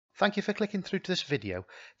Thank you for clicking through to this video.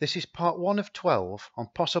 This is part 1 of 12 on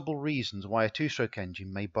possible reasons why a two-stroke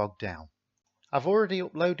engine may bog down. I've already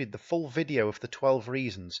uploaded the full video of the 12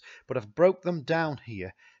 reasons, but I've broke them down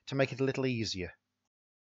here to make it a little easier.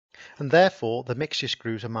 And therefore the mixture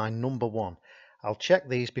screws are my number 1. I'll check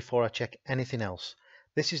these before I check anything else.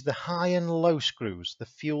 This is the high and low screws, the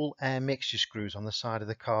fuel air mixture screws on the side of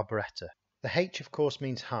the carburetor. The H of course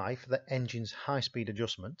means high for the engine's high speed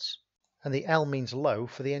adjustments, and the L means low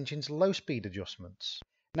for the engine's low speed adjustments.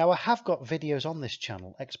 Now I have got videos on this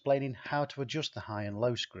channel explaining how to adjust the high and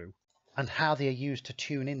low screw and how they are used to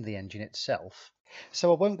tune in the engine itself.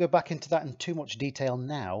 So I won't go back into that in too much detail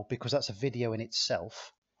now because that's a video in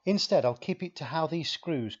itself. Instead I'll keep it to how these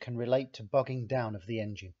screws can relate to bogging down of the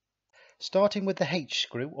engine. Starting with the H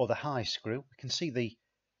screw or the high screw, we can see the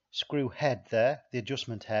screw head there, the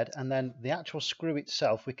adjustment head, and then the actual screw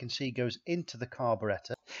itself we can see goes into the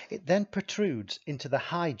carburetor. It then protrudes into the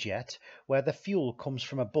high jet where the fuel comes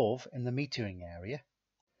from above in the metering area.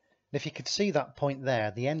 And if you could see that point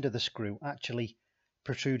there, the end of the screw actually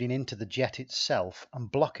protruding into the jet itself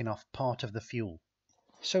and blocking off part of the fuel.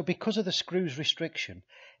 So because of the screw's restriction,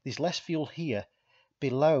 there's less fuel here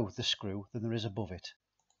below the screw than there is above it.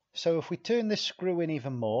 So if we turn this screw in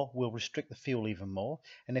even more, we'll restrict the fuel even more,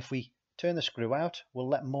 and if we turn the screw out, we'll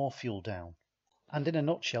let more fuel down. And in a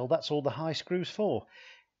nutshell, that's all the high screw's for.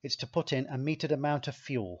 It's to put in a metered amount of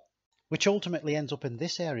fuel, which ultimately ends up in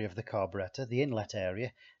this area of the carburetor, the inlet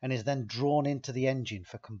area, and is then drawn into the engine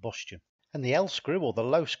for combustion. And the L screw or the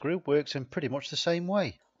low screw works in pretty much the same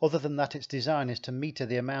way, other than that its design is to meter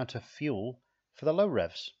the amount of fuel for the low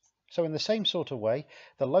revs. So in the same sort of way,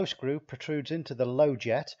 the low screw protrudes into the low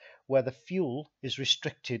jet where the fuel is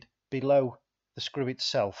restricted below the screw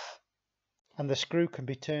itself. And the screw can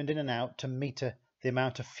be turned in and out to meter the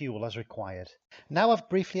amount of fuel as required. Now I've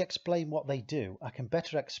briefly explained what they do, I can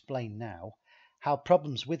better explain now how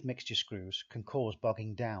problems with mixture screws can cause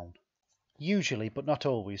bogging down. Usually, but not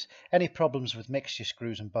always, any problems with mixture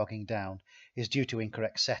screws and bogging down is due to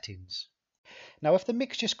incorrect settings. Now if the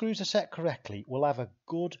mixture screws are set correctly, we'll have a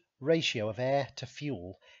good ratio of air to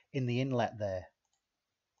fuel in the inlet there.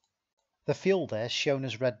 The fuel there is shown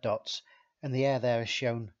as red dots and the air there is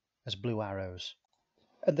shown as blue arrows.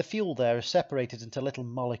 And the fuel there is separated into little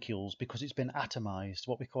molecules because it's been atomized,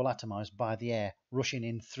 what we call atomized, by the air rushing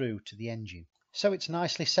in through to the engine. So it's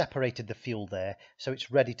nicely separated the fuel there, so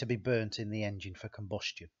it's ready to be burnt in the engine for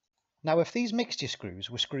combustion. Now if these mixture screws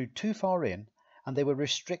were screwed too far in and they were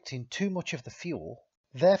restricting too much of the fuel,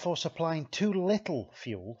 therefore supplying too little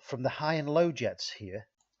fuel from the high and low jets here,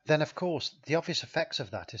 then of course the obvious effects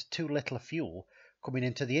of that is too little fuel coming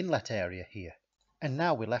into the inlet area here. And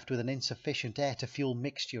now we're left with an insufficient air to fuel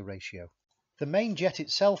mixture ratio. The main jet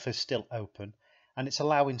itself is still open and it's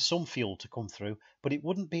allowing some fuel to come through, but it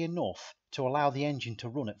wouldn't be enough to allow the engine to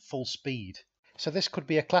run at full speed. So this could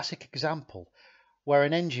be a classic example where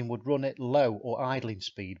an engine would run at low or idling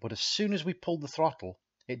speed, but as soon as we pull the throttle,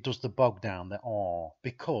 it does the bog down there,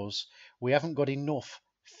 because we haven't got enough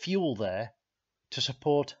fuel there to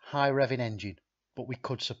support high revving engine, but we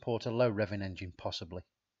could support a low revving engine possibly.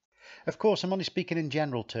 Of course, I'm only speaking in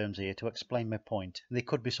general terms here to explain my point, and there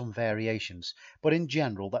could be some variations, but in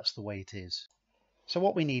general that's the way it is. So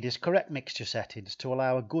what we need is correct mixture settings to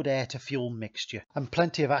allow a good air to fuel mixture and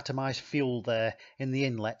plenty of atomized fuel there in the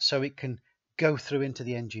inlet so it can go through into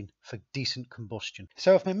the engine for decent combustion.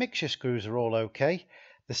 So if my mixture screws are all okay,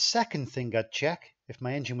 the second thing I'd check if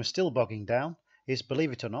my engine was still bogging down is,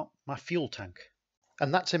 believe it or not, my fuel tank.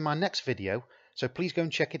 And that's in my next video, so please go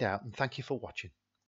and check it out, and thank you for watching.